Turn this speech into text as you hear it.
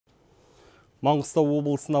Маңғыстау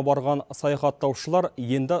облысына барған саяхаттаушылар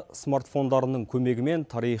енді смартфондарының көмегімен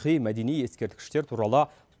тарихи-мәдени ескерткіштер туралы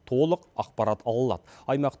толық ақпарат алады.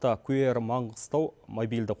 Аймақта QR-Mangystau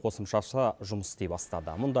мобильді қосымшасы жұмыс істей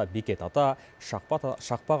бастады. Мұнда Бекет ата,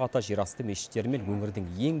 Шақпақ ата жерасты мешіттері мен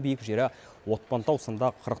өңірдің ең биік жері Отпантау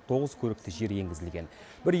сында 49 көрікті жер енгізілген.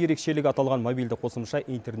 Бір ерекшелік аталған мобильді қосымша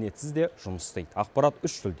интернетсіз де жұмыс істейді. Ақпарат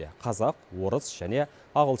 3 тілде: қазақ, орыс және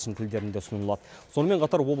ағылшын тілдерінде ұсынылады. Сонымен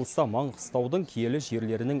қатар облыста Маңғыстаудың киелі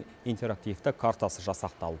жерлерінің интерактивті картасы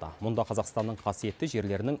жасақталды. Мұнда Қазақстанның қасиетті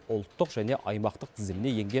жерлерінің ұлттық және аймақтық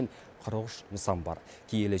тізіміне енген 43 нысан бар.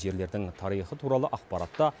 Киелі жерлердің тарихы туралы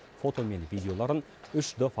ақпаратта фото мен видеоларын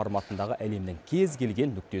 3D форматындағы әлемнің кез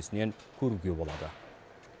келген нүктесінен көруге болады.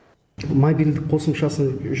 Мобильдік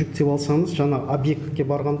қосымшасын жүктеп алсаңыз, жаңа объектке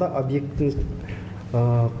барғанда объекттің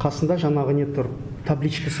қасында жаңағы не тұр,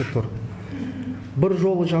 табличкасы тұр. Бір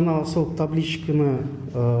жолы жаңа сол табличканы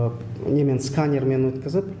немен сканермен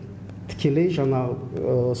өткізіп, тікелей жаңа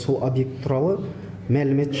сол объект туралы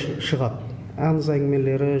мәлімет шығады. Аңыз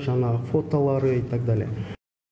әңгімелері, жаңа фотолары и так далее.